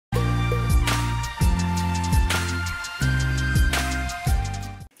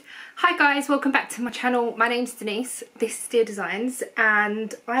Hi guys, welcome back to my channel. My name's Denise, this is Dear Designs,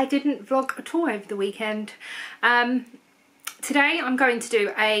 and I didn't vlog at all over the weekend. Today I'm going to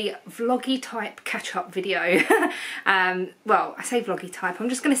do a vloggy type catch-up video. Well, I say vloggy type, I'm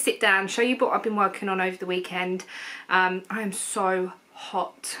just going to sit down, show you what I've been working on over the weekend. I am so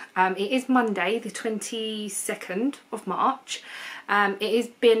hot. It is Monday the 22nd of March. It has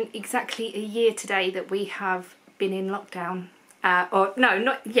been exactly a year today that we have been in lockdown.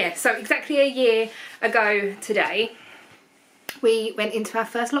 So exactly a year ago today we went into our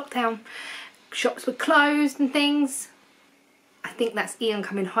first lockdown. Shops were closed and things. I think that's Ian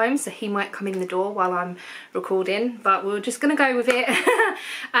coming home, so he might come in the door while I'm recording, but we're just gonna go with it.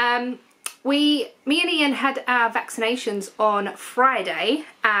 Me and Ian had our vaccinations on Friday,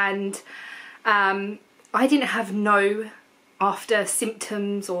 and I didn't have no after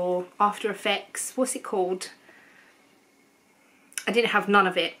symptoms or after effects. What's it called? I didn't have none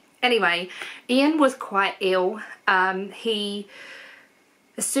of it. Anyway, Ian was quite ill. As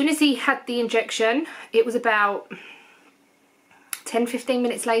soon as he had the injection, it was about 10-15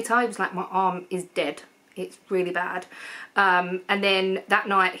 minutes later, he was like, my arm is dead. It's really bad. And then that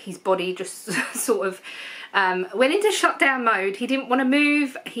night, his body just sort of went into shutdown mode. He didn't want to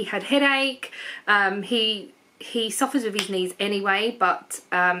move. He had headache. He suffers with his knees anyway, but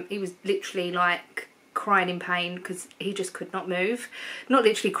he was literally like crying in pain because he just could not move. Not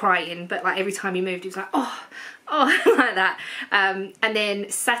literally crying, but like every time he moved he was like oh like that. And then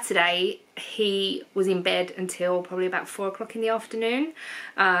Saturday he was in bed until probably about 4 o'clock in the afternoon.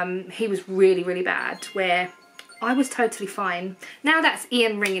 He was really bad, where I was totally fine. Now that's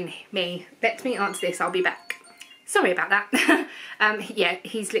Ian ringing me. Let me answer this, I'll be back. Sorry about that. Yeah,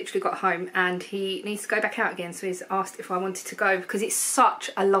 he's literally got home and he needs to go back out again, so he's asked if I wanted to go because it's such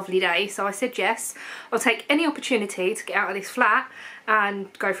a lovely day. So I said yes, I'll take any opportunity to get out of this flat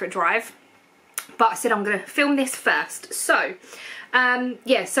and go for a drive. But I said I'm going to film this first. So,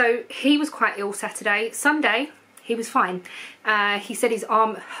 yeah, so he was quite ill Saturday. Sunday, he was fine. He said his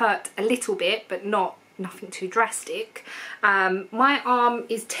arm hurt a little bit, but nothing too drastic. My arm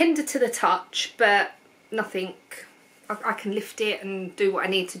is tender to the touch, but nothing, I can lift it and do what I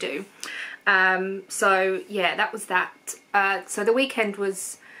need to do. So yeah, that was that. So the weekend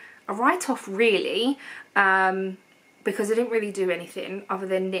was a write-off really, because I didn't really do anything other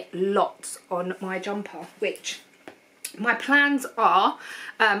than knit lots on my jumper, which my plans are,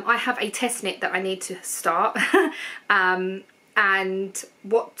 I have a test knit that I need to start. And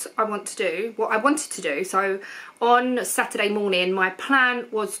what I wanted to do, so on Saturday morning my plan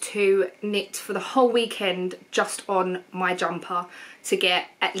was to knit for the whole weekend just on my jumper to get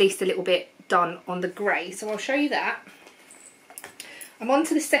at least a little bit done on the grey. So I'll show you that. I'm on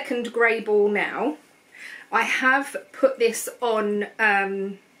to the second grey ball now. I have put this on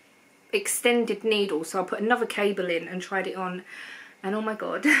extended needle, so I'll put another cable in and tried it on, and oh my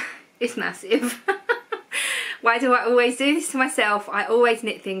god, it's massive. Why do I always do this to myself? I always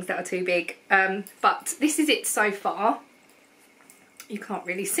knit things that are too big. But this is it so far. You can't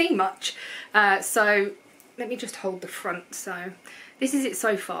really see much. So let me just hold the front. So this is it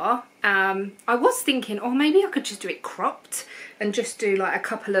so far. I was thinking, oh, maybe I could just do it cropped and just do like a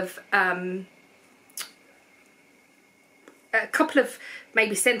couple of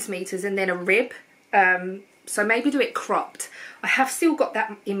maybe centimetres and then a rib. So maybe do it cropped. I have still got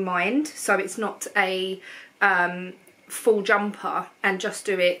that in mind, so it's not a full jumper, and just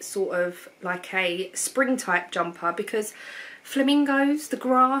do it sort of like a spring type jumper, because flamingos, the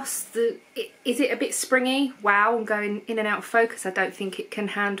grass, is it a bit springy? Wow, I'm going in and out of focus. I don't think it can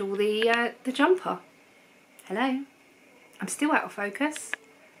handle the jumper. Hello, I'm still out of focus.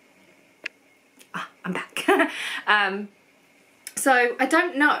 Ah, I'm back. So I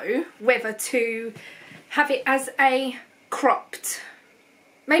don't know whether to have it as a cropped,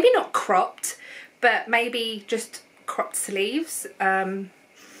 maybe not cropped, but maybe just cropped sleeves.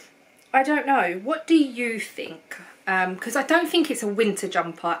 I don't know. What do you think? Because I don't think it's a winter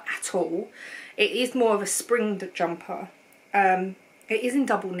jumper at all. It is more of a spring jumper. It is in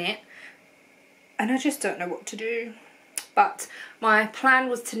double knit, and I just don't know what to do. But my plan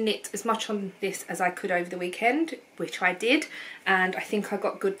was to knit as much on this as I could over the weekend, which I did, and I think I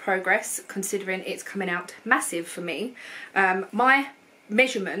got good progress considering it's coming out massive for me. My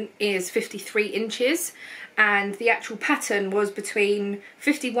measurement is 53 inches and the actual pattern was between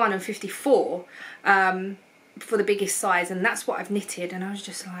 51 and 54 for the biggest size, and that's what I've knitted, and I was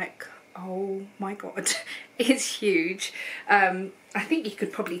just like, oh my god, it's huge. I think you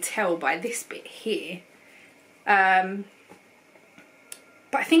could probably tell by this bit here.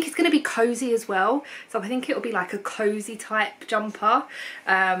 but I think it's going to be cozy as well, so I think it'll be like a cozy type jumper,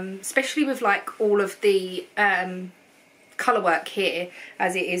 especially with like all of the colour work here,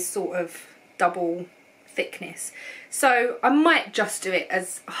 as it is sort of double thickness. So I might just do it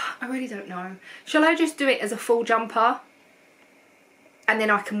as, I really don't know, shall I just do it as a full jumper and then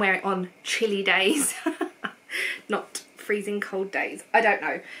I can wear it on chilly days not freezing cold days? I don't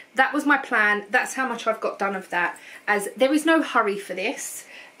know. That was my plan. That's how much I've got done of that, as there is no hurry for this.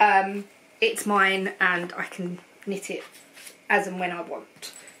 It's mine and I can knit it as and when I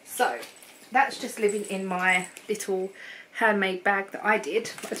want. So that's just living in my little handmade bag that I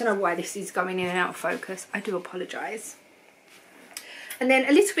did. I don't know why this is going in and out of focus. I do apologise. And then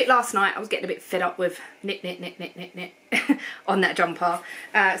a little bit last night, I was getting a bit fed up with knit on that jumper.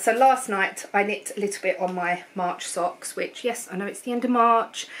 So last night I knit a little bit on my March socks, which, yes, I know it's the end of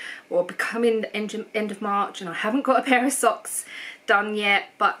March, or becoming the end of March, and I haven't got a pair of socks done yet,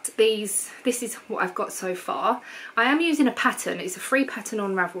 but this is what I've got so far. I am using a pattern. It's a free pattern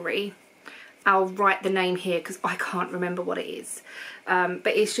on Ravelry. I'll write the name here because I can't remember what it is. But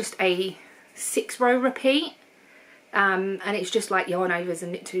it's just a 6-row repeat. And it's just like yarn overs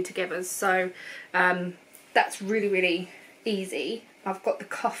and knit 2 togethers. So that's really, really easy. I've got the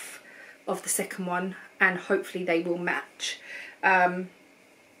cuff of the second one and hopefully they will match. And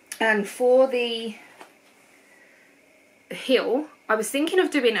for the heel, I was thinking of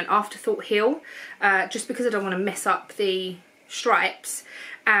doing an afterthought heel, just because I don't want to mess up the stripes,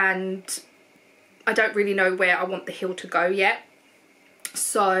 and I don't really know where I want the heel to go yet.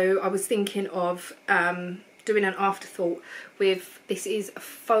 So I was thinking of doing an afterthought with, this is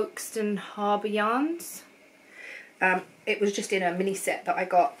Folkestone Harbour yarns. It was just in a mini set that I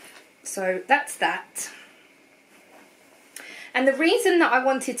got. So that's that. And the reason that I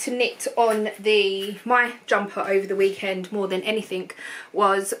wanted to knit on my jumper over the weekend more than anything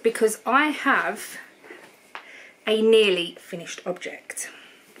was because I have a nearly finished object.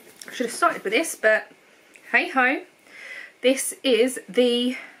 I should have started with this, but hey ho. This is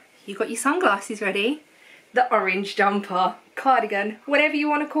you got your sunglasses ready, the orange jumper, cardigan, whatever you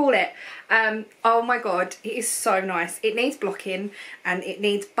want to call it. Oh my god, it is so nice. It needs blocking and it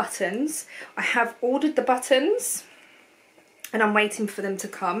needs buttons. I have ordered the buttons and I'm waiting for them to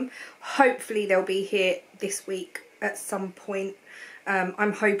come. Hopefully they'll be here this week at some point.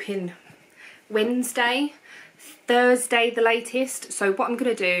 I'm hoping Wednesday, Thursday the latest. So what I'm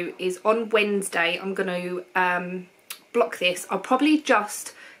going to do is on Wednesday I'm going to block this. I'll probably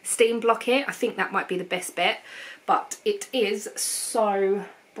just steam block it. I think that might be the best bet, but it is so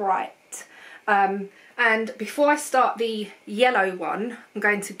bright. And before I start the yellow one, I'm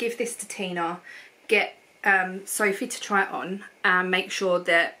going to give this to Tina, get Sophie to try it on and make sure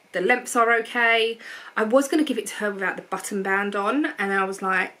that the lengths are okay. I was going to give it to her without the button band on, and I was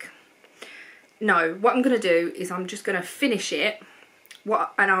like, no, what I'm going to do is I'm just going to finish it,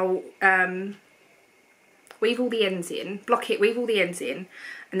 and I'll weave all the ends in, block it, weave all the ends in,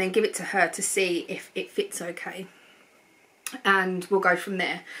 and then give it to her to see if it fits okay. And we'll go from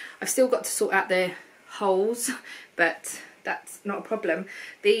there. I've still got to sort out the holes, but that's not a problem.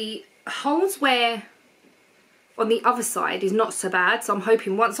 The holes where on the other side is not so bad, so I'm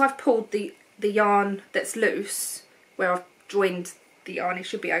hoping once I've pulled the yarn that's loose, where I've joined the yarn, it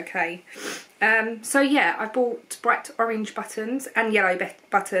should be okay. So yeah, I bought bright orange buttons and yellow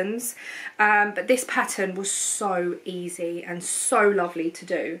buttons, but this pattern was so easy and so lovely to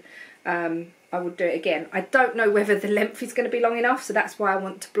do. I would do it again. I don't know whether the length is going to be long enough, so that's why I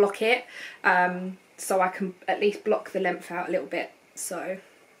want to block it, so I can at least block the length out a little bit. So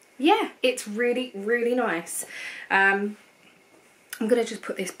yeah, it's really, really nice. I'm going to just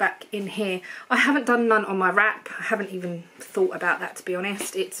put this back in here. I haven't done none on my wrap. I haven't even thought about that, to be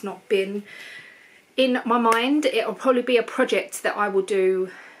honest. It's not been in my mind. It'll probably be a project that I will do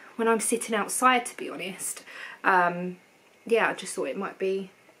when I'm sitting outside, to be honest. Yeah, I just thought it might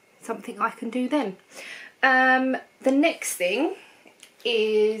be something I can do then. The next thing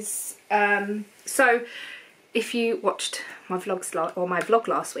is, so if you watched my vlogs or my vlog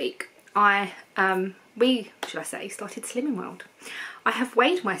last week, we started Slimming World. I have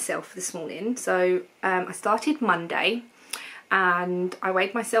weighed myself this morning, so I started Monday and I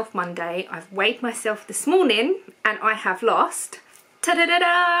weighed myself Monday. I've weighed myself this morning and I have lost,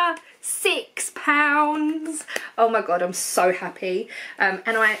 ta-da-da-da, 6 pounds. Oh my god, I'm so happy. And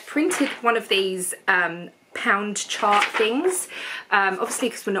I printed one of these pound chart things, obviously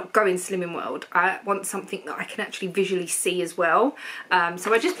because we're not going Slimming World. I want something that I can actually visually see as well,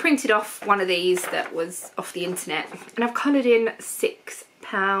 so I just printed off one of these that was off the internet and I've coloured in 6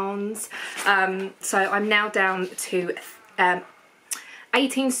 pounds, so I'm now down to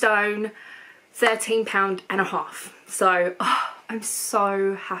 18 stone, £13.50. So I'm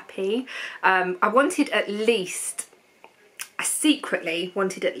so happy. I wanted at least, I secretly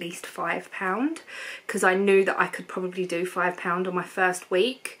wanted at least £5 because I knew that I could probably do £5 on my first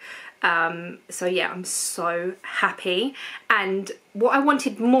week. So yeah, I'm so happy. And what I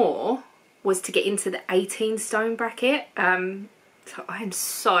wanted more was to get into the 18 stone bracket. So I'm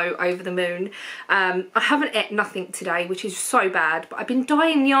so over the moon. I haven't ate nothing today, which is so bad, but I've been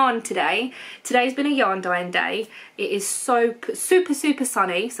dyeing yarn today. Today's been a yarn dyeing day. It is so super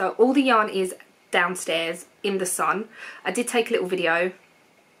sunny, so all the yarn is downstairs in the sun. I did take a little video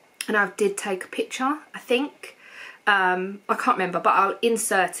and I did take a picture, I think. I can't remember, but I'll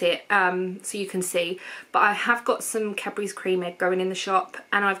insert it so you can see. But I have got some Cadbury's cream egg going in the shop,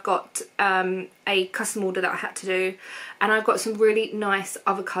 and I've got a custom order that I had to do, and I've got some really nice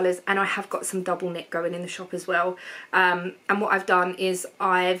other colours, and I have got some double knit going in the shop as well. And what I've done is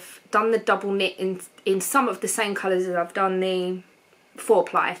I've done the double knit in some of the same colours as I've done the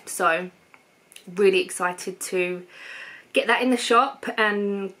 4-ply, so really excited to get that in the shop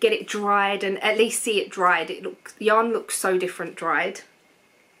and get it dried and at least see it dried. The yarn looks so different dried.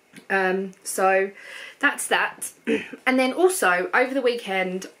 So that's that. And then also over the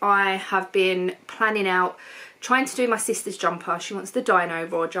weekend I have been planning out trying to do my sister's jumper. She wants the Dino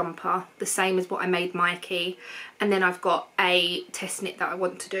Raw jumper, the same as what I made Mikey. And then I've got a test knit that I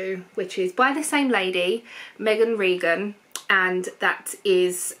want to do, which is by the same lady, Megan Regan, and that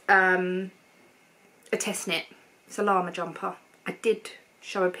is a test knit. It's a llama jumper. I did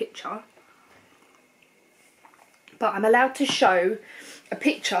show a picture, but I'm allowed to show a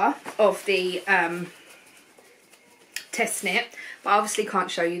picture of the test knit, but I obviously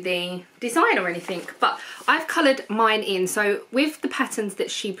can't show you the design or anything. But I've coloured mine in, so with the patterns that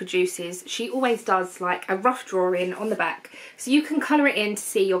she produces, she always does like a rough drawing on the back, so you can colour it in to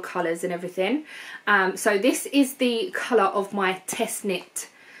see your colours and everything. So this is the colour of my test knit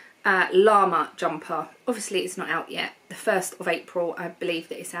llama jumper. Obviously it's not out yet. The 1st of April I believe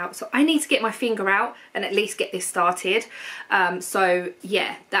that it's out, so I need to get my finger out and at least get this started. So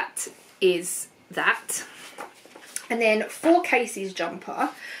yeah, that is that. And then for Casey's jumper,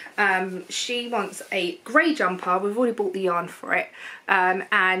 she wants a grey jumper. We've already bought the yarn for it,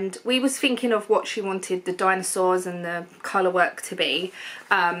 and we was thinking of what she wanted the dinosaurs and the colour work to be.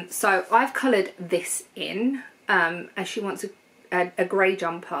 So I've coloured this in, and she wants a grey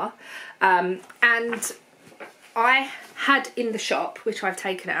jumper, and I had in the shop, which I've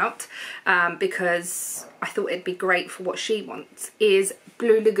taken out because I thought it'd be great for what she wants, is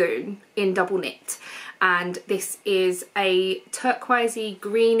Blue Lagoon in double knit. And this is a turquoisey,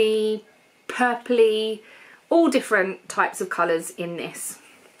 greeny, purpley, all different types of colours in this.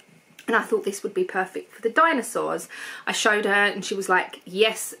 And I thought this would be perfect for the dinosaurs. I showed her and she was like,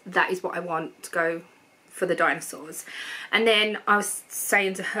 yes, that is what I want to go for the dinosaurs. And then I was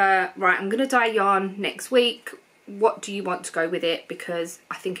saying to her, right, I'm going to dye yarn next week. What do you want to go with it? Because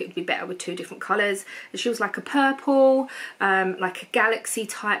I think it would be better with 2 different colours. And she was like a purple, like a galaxy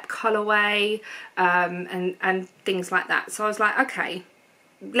type colourway, and things like that. So I was like, okay,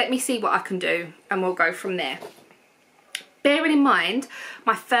 let me see what I can do and we'll go from there. Bearing in mind,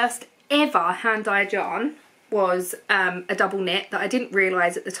 my first ever hand dyed yarn was a double knit that I didn't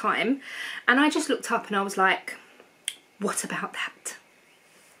realise at the time, and I just looked up and I was like, what about that?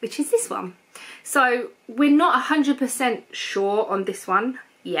 Which is this one. So we're not 100% sure on this one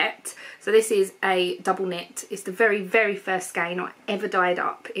yet. So this is a double knit. It's the very first skein I ever dyed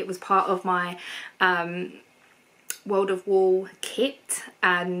up. It was part of my World of Wool kit,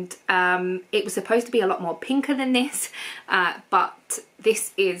 and it was supposed to be a lot more pinker than this, but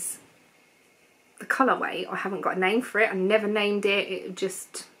this is the colourway. I haven't got a name for it. I never named it. It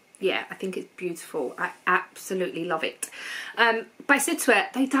just, yeah, I think it's beautiful. I absolutely love it. But I said to her,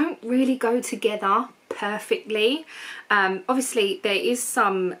 they don't really go together perfectly. Obviously there is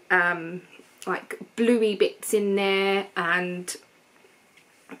some like bluey bits in there, and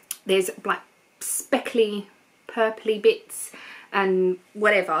there's like speckly purpley bits and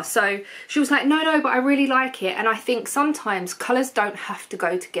whatever. So she was like, no, but I really like it. And I think sometimes colours don't have to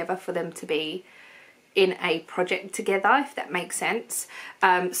go together for them to be in a project together, if that makes sense.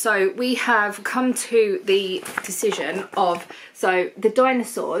 So we have come to the decision of, so the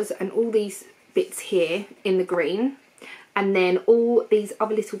dinosaurs and all these bits here in the green, and then all these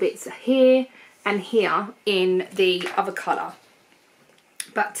other little bits here and here in the other colour.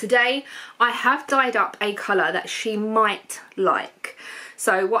 But today I have dyed up a colour that she might like.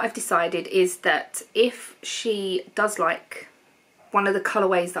 So what I've decided is that if she does like one of the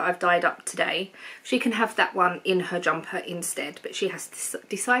colourways that I've dyed up today. She can have that one in her jumper instead, but she has to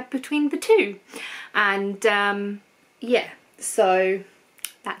decide between the two. And yeah, so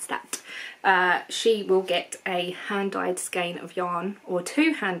that's that. She will get a hand-dyed skein of yarn, or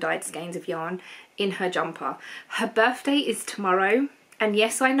 2 hand-dyed skeins of yarn in her jumper. Her birthday is tomorrow, and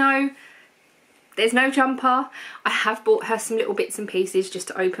yes, I know there's no jumper. I have bought her some little bits and pieces just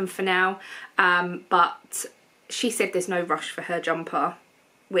to open for now, but she said there's no rush for her jumper,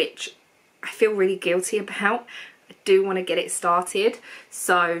 which I feel really guilty about. I do want to get it started,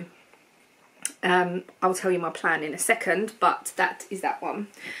 so I'll tell you my plan in a second, but that is that one.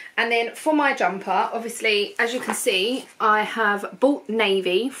 And then for my jumper, obviously, as you can see, I have bought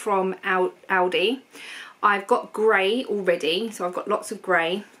navy from Aldi. I've got grey already, so I've got lots of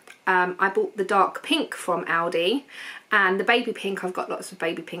grey. I bought the dark pink from Aldi, and the baby pink, I've got lots of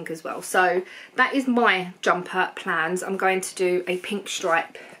baby pink as well. So that is my jumper plans. I'm going to do a pink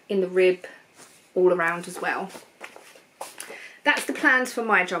stripe in the rib all around as well. That's the plans for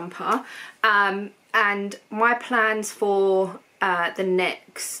my jumper, and my plans for the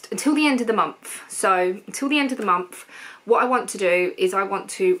next, until the end of the month. So until the end of the month, what I want to do is I want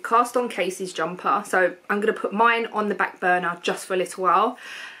to cast on Casey's jumper. So I'm going to put mine on the back burner just for a little while.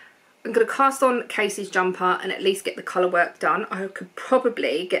 I'm going to cast on Casey's jumper and at least get the colour work done. I could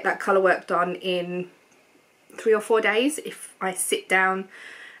probably get that colour work done in 3 or 4 days if I sit down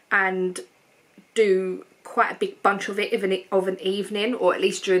and do quite a big bunch of it of an evening, or at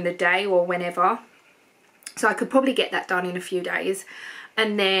least during the day or whenever. So I could probably get that done in a few days,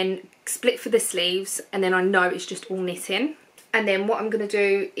 and then split for the sleeves, and then I know it's just all knitting. And then what I'm going to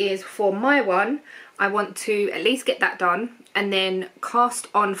do is for my one, I want to at least get that done, and then cast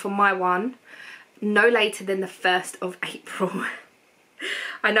on for my one no later than the 1st of April.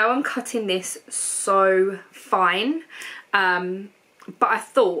 I know I'm cutting this so fine, but I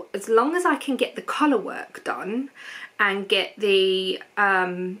thought as long as I can get the colour work done and get the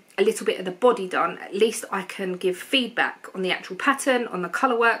a little bit of the body done, at least I can give feedback on the actual pattern, on the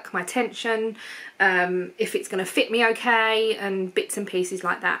colour work, my tension, if it's going to fit me okay, and bits and pieces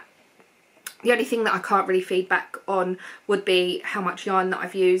like that. The only thing that I can't really feedback on would be how much yarn that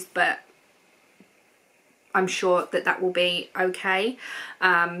I've used, but I'm sure that that will be okay.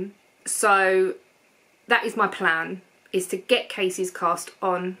 So that is my plan, is to get Casey's cast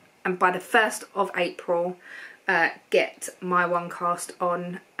on, and by the 1st of April get my one cast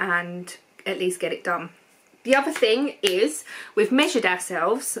on and at least get it done. The other thing is we've measured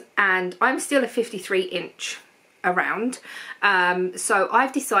ourselves, and I'm still a 53 inch around, so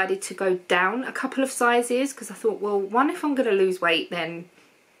I've decided to go down a couple of sizes, because I thought, well, one, if I'm going to lose weight, then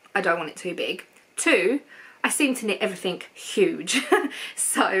I don't want it too big. 2, I seem to knit everything huge,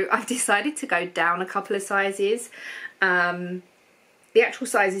 so I've decided to go down a couple of sizes. The actual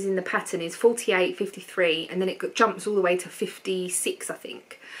sizes in the pattern is 48, 53, and then it jumps all the way to 56, I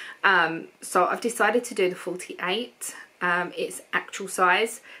think. So I've decided to do the 48, its actual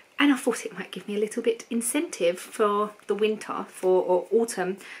size, and I thought it might give me a little bit incentive for the winter, or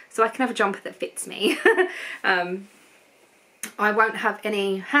autumn, so I can have a jumper that fits me. I won't have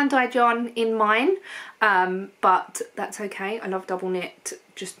any hand-dyed yarn in mine, but that's okay. I love double knit,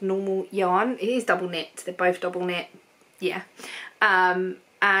 just normal yarn. It is double knit, they're both double knit, yeah. And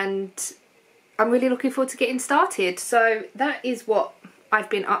I'm really looking forward to getting started. So that is what I've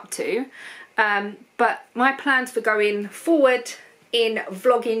been up to. But my plans for going forward in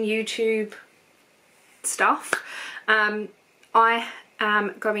vlogging YouTube stuff, I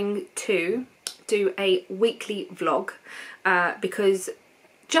am going to do a weekly vlog, because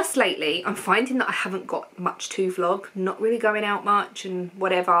just lately I'm finding that I haven't got much to vlog, not really going out much and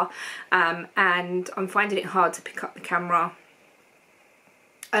whatever, and I'm finding it hard to pick up the camera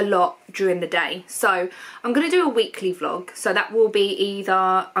a lot during the day. So I'm going to do a weekly vlog, so that will be either,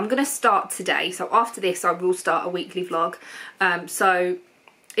 I'm going to start today, so after this I will start a weekly vlog, so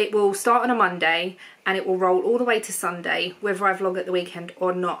it will start on a Monday and it will roll all the way to Sunday. Whether I vlog at the weekend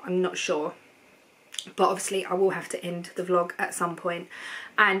or not, I'm not sure, but obviously I will have to end the vlog at some point,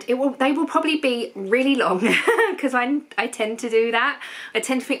 and they will probably be really long, because I tend to do that. I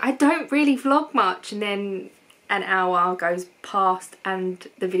tend to think I don't really vlog much, and then an hour goes past and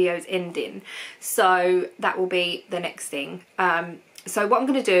the video's ending. So that will be the next thing. So what I'm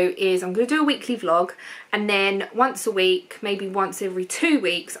going to do is I'm going to do a weekly vlog, and then once a week, maybe once every 2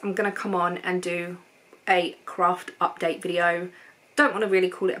 weeks, I'm going to come on and do a craft update video. Don't want to really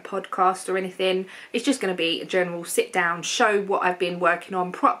call it a podcast or anything. It's just going to be a general sit down, show what I've been working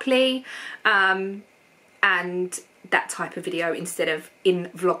on properly, and that type of video instead of in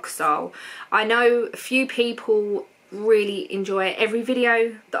vlog style. I know a few people really enjoy every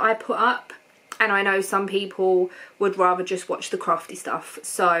video that I put up, and I know some people would rather just watch the crafty stuff,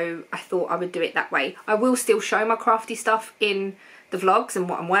 so I thought I would do it that way. I will still show my crafty stuff in the vlogs and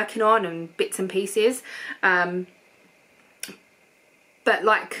what I'm working on and bits and pieces, but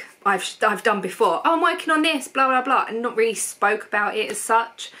like I've done before, oh, I'm working on this, blah blah blah, and not really spoke about it as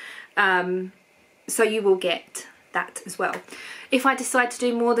such. So you will get that as well. If I decide to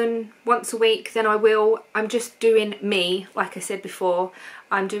do more than once a week, then I will. I'm just doing me, like I said before.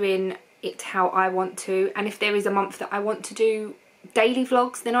 I'm doing it how I want to, and if there is a month that I want to do daily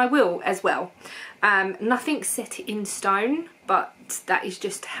vlogs, then I will as well. Nothing set in stone, but that is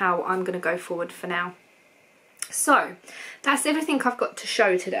just how I'm going to go forward for now. So that's everything I've got to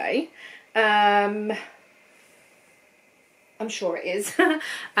show today. I'm sure it is.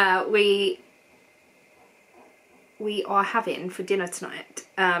 We are having for dinner tonight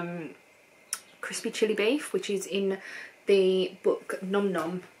crispy chili beef, which is in the book Nom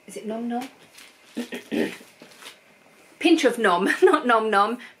Nom. Is it Nom Nom? Pinch of Nom, not Nom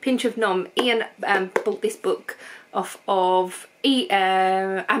Nom, Pinch of Nom. Ian bought this book off of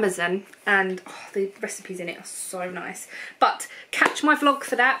Amazon, and oh, the recipes in it are so nice. But catch my vlog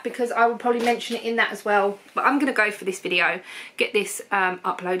for that, because I will probably mention it in that as well. But I'm going to go for this video, get this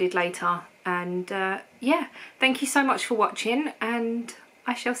uploaded later, and yeah, thank you so much for watching, and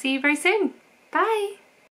I shall see you very soon. Bye.